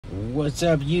What's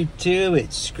up, YouTube?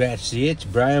 It's Scratch the Itch,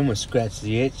 Brian with Scratch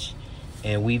the Itch,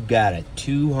 and we've got a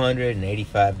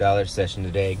 $285 session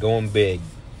today, going big.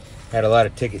 Had a lot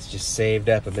of tickets just saved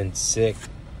up. I've been sick.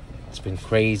 It's been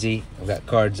crazy. I've got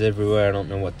cards everywhere. I don't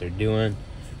know what they're doing,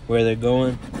 where they're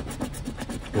going,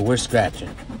 but we're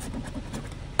scratching.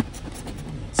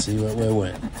 Let's see what we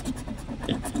win.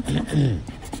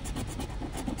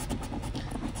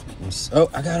 Oh,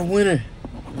 I got a winner.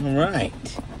 All right.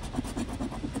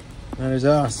 That is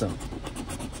awesome.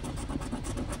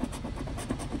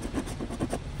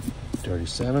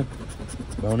 37.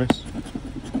 Bonus.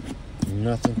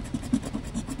 Nothing.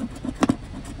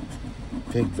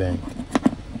 Pig bank.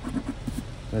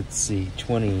 Let's see.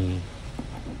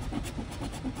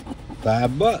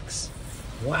 25 bucks.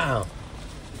 Wow.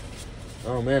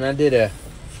 Oh man, I did a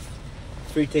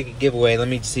free ticket giveaway. Let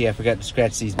me see. I forgot to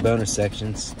scratch these bonus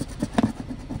sections.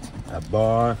 A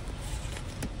bar.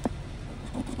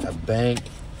 A bank,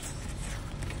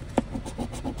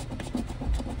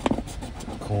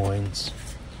 coins.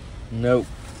 Nope.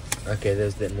 Okay,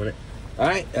 those didn't win it. All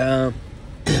right,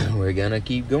 we're gonna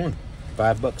keep going.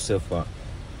 $5 so far.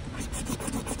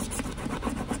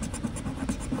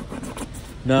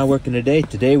 Not working today.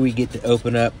 Today we get to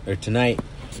open up, or tonight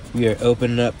we are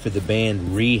opening up for the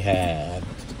band Rehab,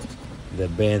 the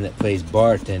band that plays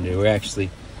Bartender. We're actually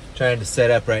trying to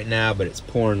set up right now, but it's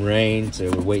pouring rain,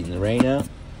 so we're waiting the rain out.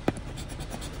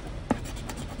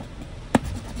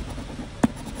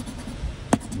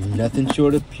 Nothing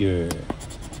short of pure.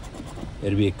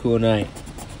 It'll be a cool night.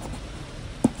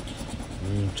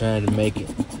 I'm trying to make it.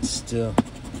 Still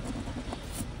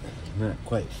not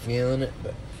quite feeling it,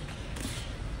 but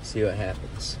see what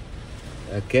happens.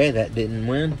 Okay, that didn't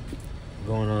win.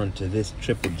 Going on to this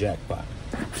triple jackpot.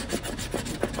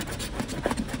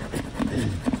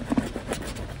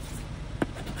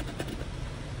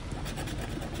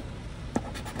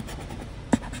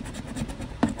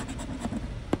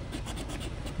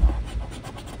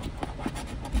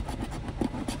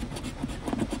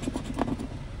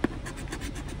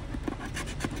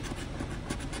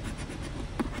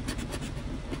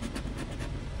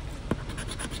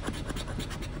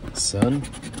 Son,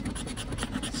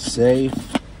 safe,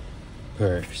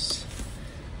 purse.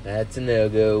 That's a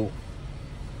no-go.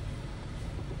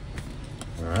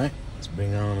 Alright, let's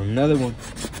bring on another one.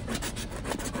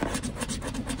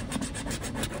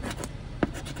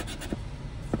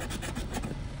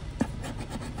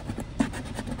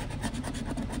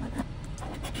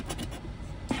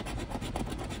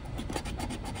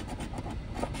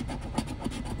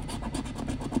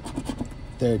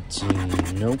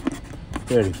 $13, nope.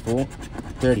 34,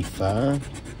 35,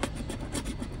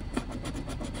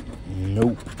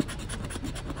 nope.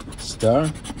 Star.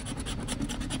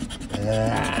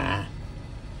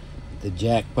 The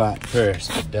jackpot purse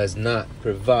does not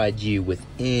provide you with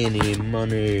any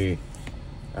money.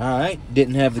 Alright,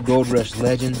 didn't have the Gold Rush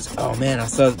Legends. Oh man, I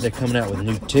saw that they're coming out with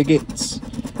new tickets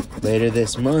later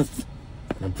this month.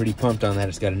 I'm pretty pumped on that.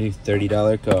 It's got a new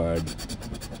 $30 card.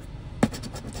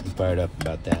 I'm fired up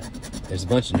about that. There's a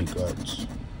bunch of new cards.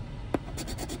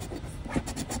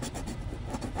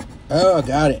 Oh, I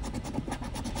got it.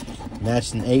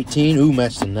 Matched in 18. Ooh,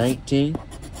 matched in 19.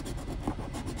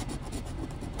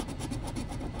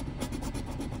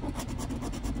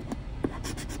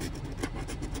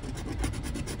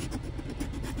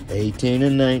 $18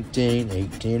 and 19.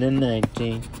 18 and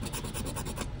 19.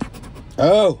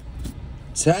 Oh,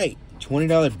 tight.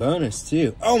 $20 bonus,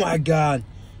 too. Oh, my God.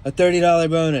 A $30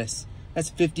 bonus. That's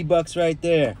 $50 right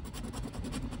there.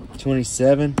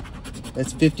 27.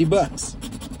 That's $50.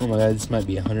 Oh my God, this might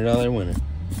be a $100 winner.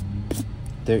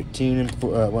 13 and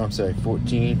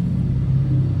 14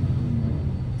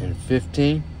 and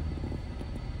 15.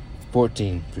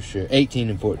 14 for sure. 18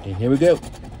 and 14. Here we go.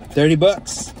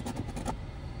 $30.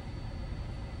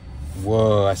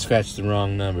 Whoa, I scratched the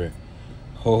wrong number.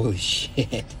 Holy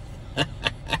shit.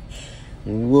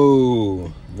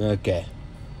 Whoa. Okay.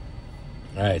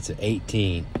 Alright, so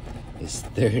 18 is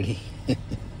 30.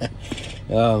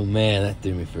 Oh man, that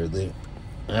threw me for a loop.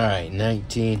 Alright,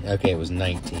 19. Okay, it was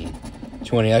 19.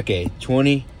 20. Okay,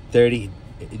 20, 30.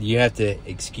 You have to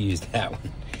excuse that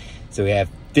one. So we have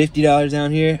 $50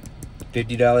 down here,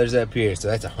 $50 up here. So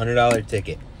that's a $100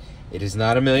 ticket. It is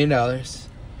not $1 million. God,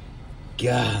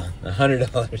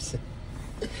 $100.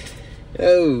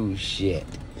 Oh shit.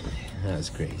 That was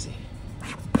crazy.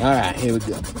 Alright, here we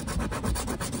go.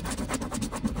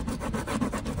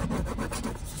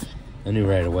 I knew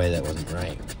right away that wasn't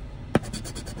right.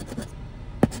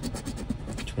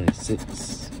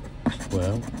 26,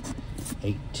 12,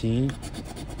 18,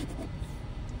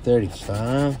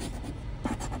 35,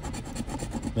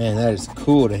 Man, that is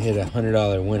cool to hit a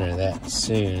 $100 winner that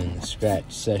soon in the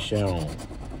scratch session.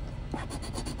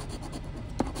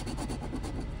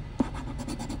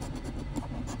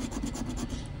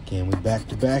 Can we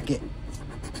back-to-back it?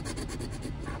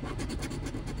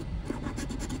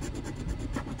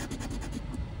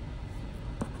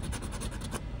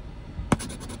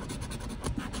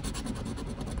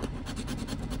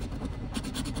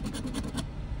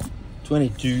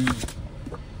 $22.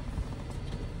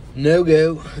 No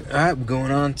go. All right, we're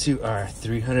going on to our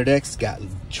 300X. Got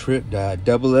trip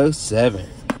 007.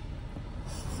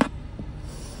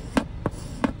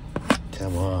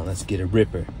 Come on, let's get a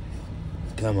ripper.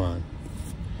 Come on.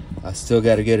 I still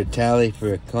got to get a tally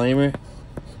for a claimer.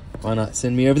 Why not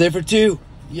send me over there for 2?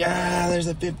 Yeah, there's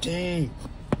a 15.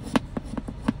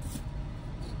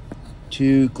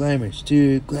 2 claimers,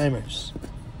 2 claimers.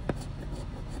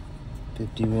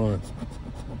 51.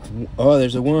 Oh,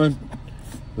 there's a 1.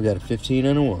 We got a 15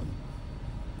 and a 1.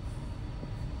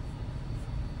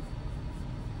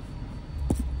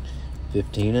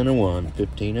 15 and a 1.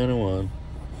 15 and a 1.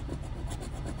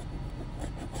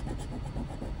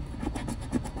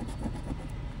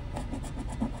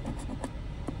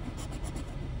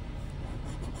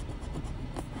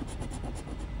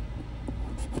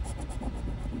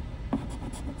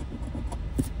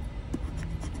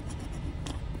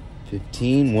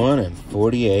 $15, 1, and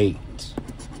 48.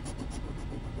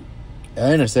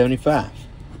 And a 75.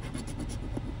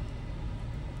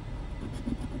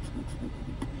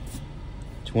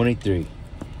 $23.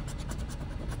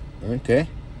 Okay.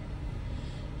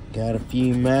 Got a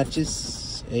few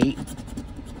matches. 8.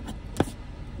 I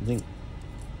think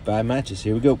 5 matches.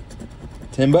 Here we go.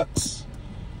 $10.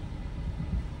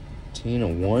 10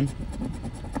 and 1.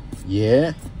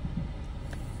 Yeah.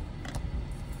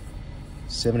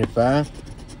 75.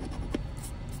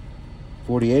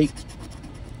 48.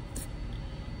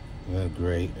 Oh,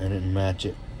 great. I didn't match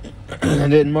it. I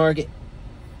didn't mark it.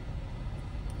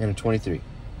 And a 23.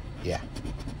 Yeah.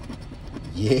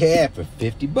 Yeah, for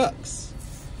 $50.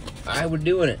 Alright, we're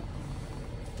doing it.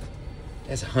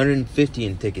 That's 150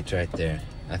 in tickets right there.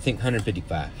 I think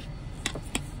 155.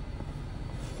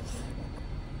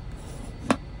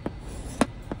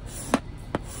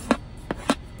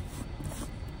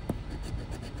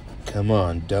 Come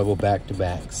on, double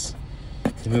back-to-backs.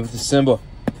 Hit me with the symbol.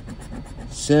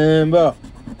 Symbol.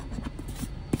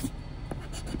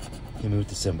 Hit me with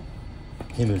the symbol.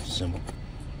 Hit me with the symbol.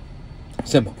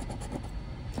 Symbol.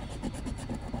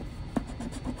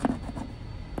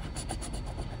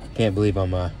 Can't believe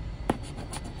on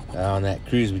that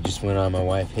cruise we just went on, my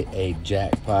wife hit a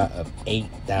jackpot of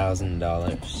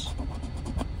 $8,000.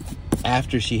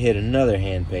 After she hit another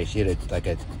hand pay, she hit like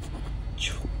a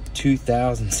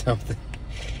 2,000 something,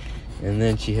 and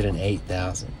then she hit an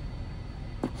 8,000.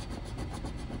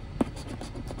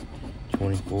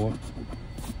 24,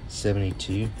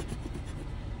 72,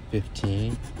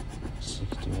 15,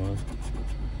 61,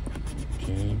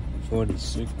 15,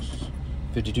 46,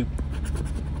 52.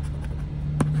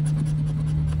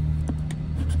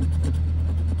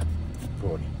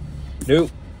 40.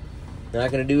 Nope. Not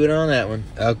gonna do it on that one.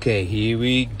 Okay, here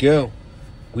we go.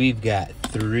 We've got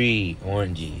 3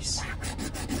 oranges.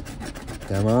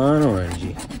 Come on,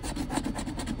 orangey.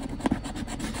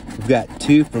 We've got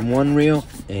 2 from one reel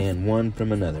and 1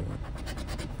 from another one.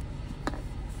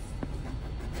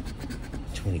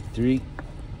 23.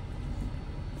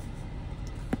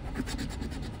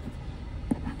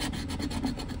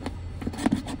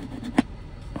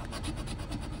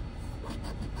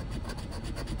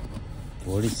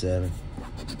 47.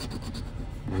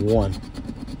 1.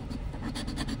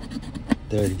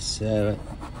 37.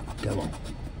 Come on.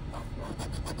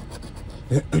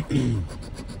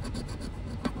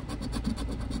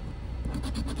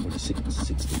 46,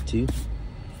 62.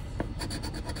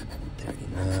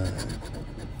 39.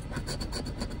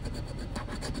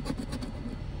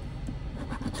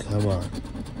 Come on.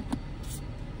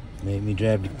 Make me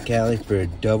drive to Cali for a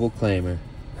double claimer.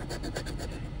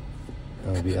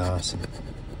 That would be awesome.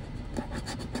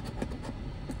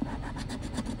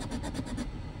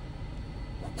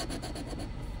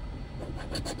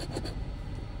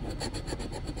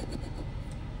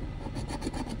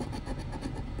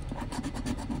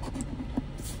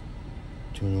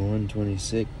 $21,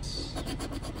 26,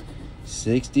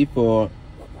 64,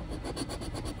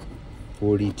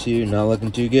 42. Not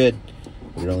looking too good,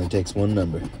 but it only takes one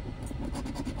number.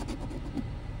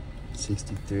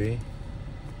 63,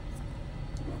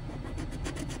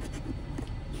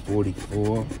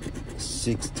 44,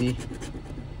 60,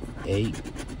 8,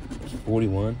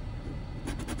 41,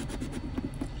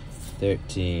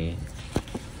 13,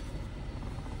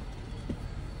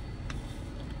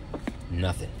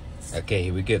 Nothing. Okay,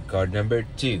 here we go. Card number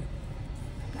 2.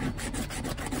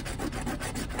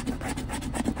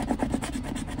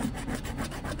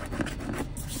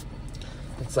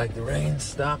 Looks like the rain's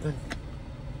stopping.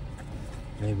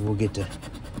 Maybe we'll get to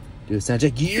do a sound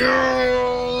check. Yeah!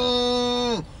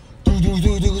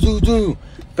 Do.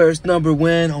 First number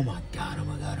win. Oh my god, oh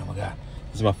my god, oh my god.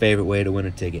 This is my favorite way to win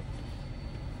a ticket.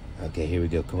 Okay, here we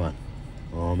go. Come on.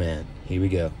 Oh man, here we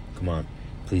go. Come on.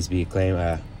 Please be acclaimed.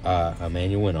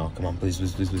 Emmanuel Winoff. Come on, please.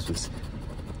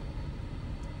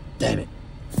 Damn it.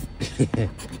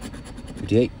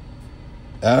 58.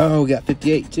 Oh, we got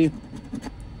 58 too.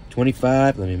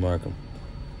 25. Let me mark them.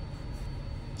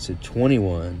 So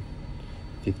 21.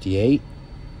 58.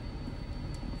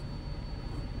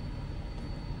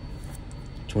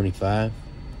 25.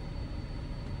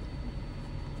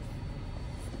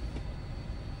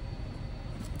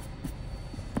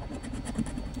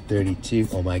 32.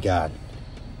 Oh my god.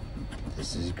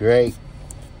 This is great.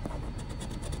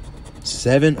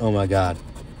 7. Oh my god.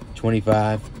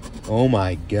 25. Oh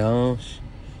my gosh.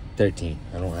 13.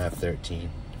 I don't have 13.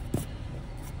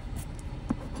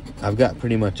 I've got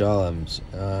pretty much all of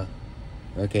them.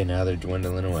 Okay, now they're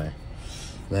dwindling away.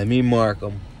 Let me mark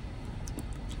them.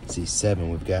 Let's see,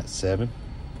 7. We've got 7.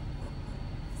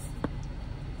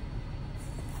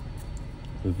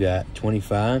 We've got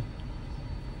 25.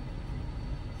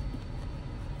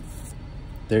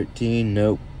 13,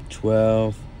 nope.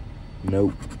 12,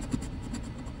 nope.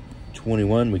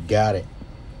 21, we got it.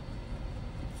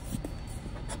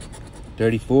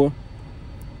 34,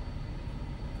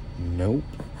 nope.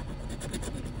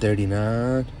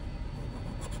 39,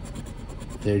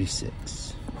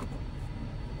 36,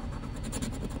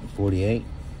 48,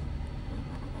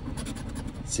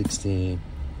 16,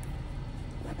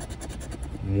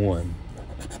 1,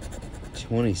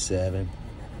 27,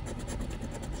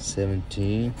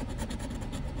 17,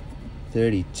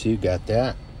 32, got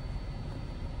that.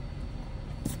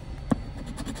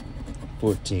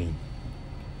 14,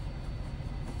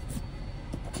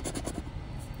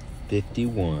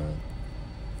 51,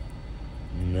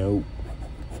 nope.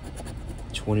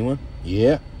 21,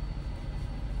 yeah.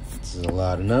 This is a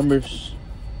lot of numbers.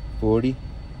 40,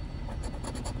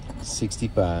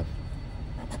 65,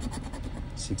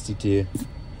 62,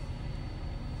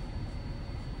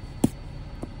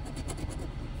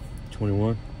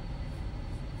 21,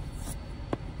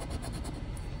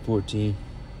 14.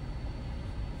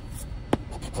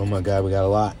 Oh my god, we got a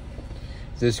lot.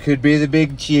 This could be the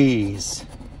big cheese.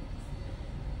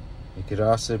 It could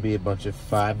also be a bunch of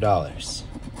 $5.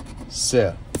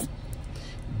 So,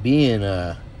 being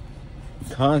a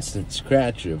constant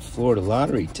scratcher of Florida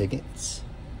lottery tickets,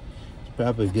 it's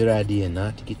probably a good idea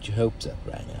not to get your hopes up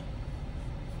right now.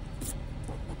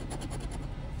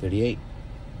 38,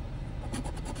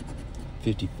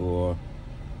 54,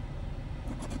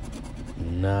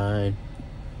 9.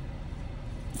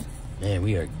 Man,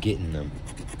 we are getting them.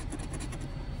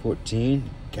 14,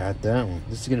 got that one.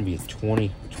 This is going to be a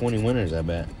 20 winners, I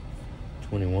bet.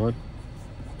 21,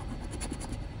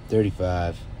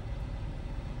 35,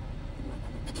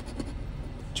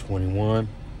 21,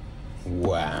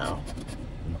 wow,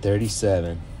 and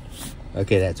 37.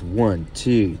 Okay, that's 1,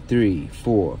 2, 3,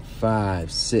 4,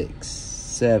 5, 6,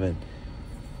 7,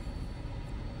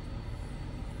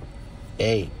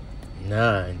 8,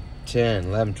 9, 10,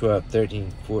 11, 12,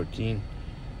 13, 14,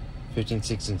 15,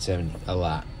 16, 17. A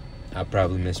lot. I'll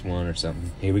probably miss one or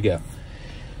something. Here we go.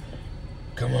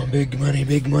 Come on, big money,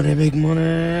 big money, big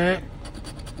money.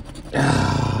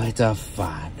 Ah, it's a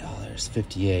 $5.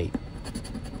 58.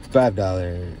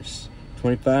 $5.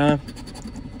 25.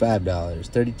 $5.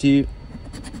 32.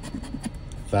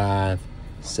 5.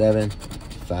 7.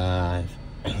 5.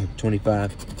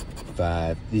 25.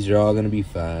 5. These are all going to be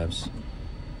 5s.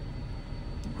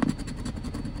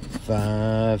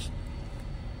 5.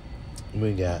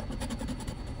 We got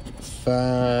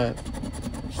 5,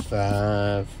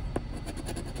 5,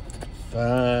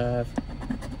 5,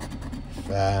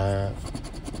 5,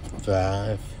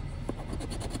 5,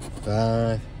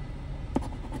 5,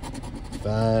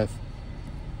 5,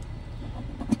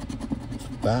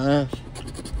 5.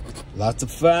 Lots of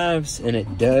 5s, and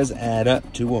it does add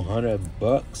up to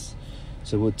 $100.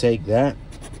 So we'll take that.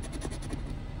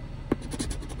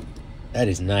 That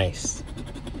is nice.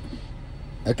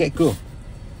 Okay, cool.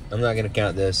 I'm not going to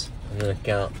count this. I'm going to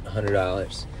count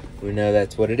 $100. We know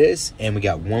that's what it is. And we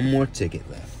got one more ticket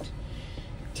left.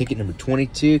 Ticket number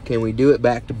 22. Can we do it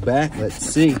back to back? Let's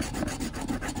see.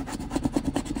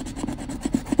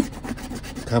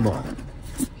 Come on.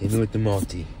 Hit me with the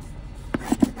multi.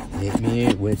 Hit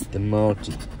me with the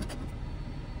multi.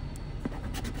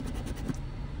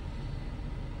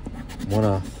 One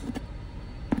off.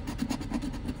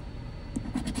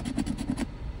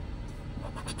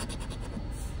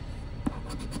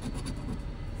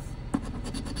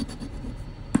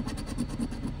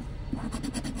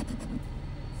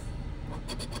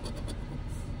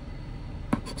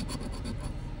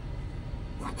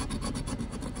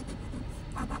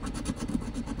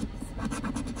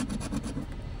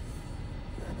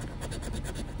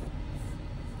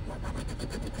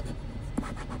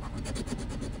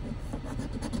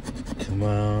 Come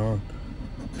on.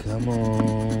 Come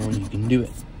on. You can do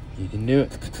it. You can do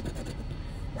it.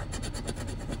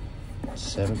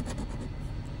 7.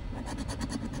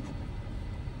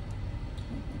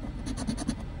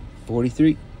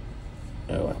 43.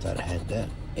 Oh, I thought I had that.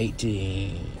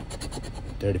 18.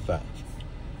 35.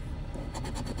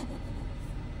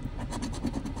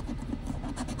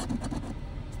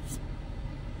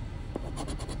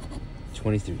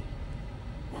 23.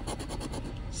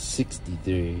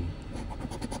 63.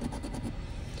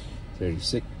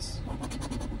 36.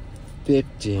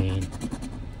 15.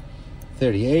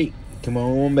 38. Come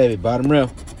on, baby. Bottom row.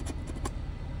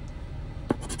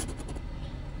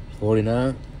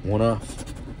 49. One off.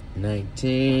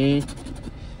 19.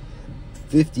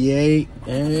 58.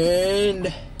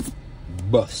 And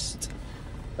bust.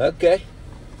 Okay.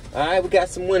 Alright, we got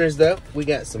some winners, though. We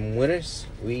got some winners.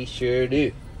 We sure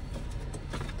do.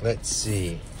 Let's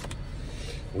see.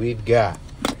 We've got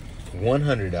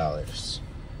 $100.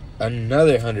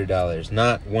 Another $100.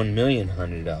 Not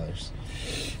 $1,000,100.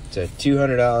 So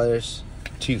 $200.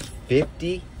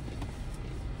 $250.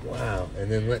 Wow. And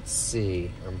then let's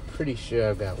see. I'm pretty sure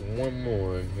I've got one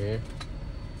more in here.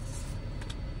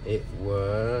 It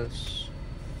was,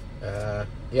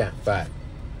 yeah, 5.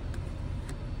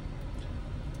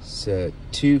 So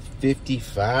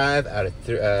 255 out of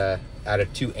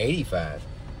 285.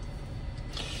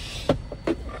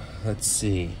 Let's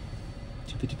see.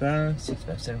 255,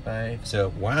 6575. So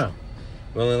wow.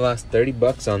 We only lost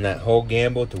 $30 on that whole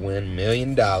gamble to win $1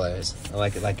 million. I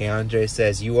like it, like Andre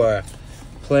says, you are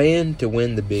playing to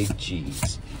win the big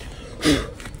cheese.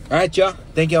 Alright, y'all.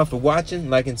 Thank y'all for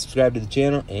watching. Like and subscribe to the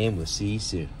channel, and we'll see you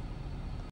soon.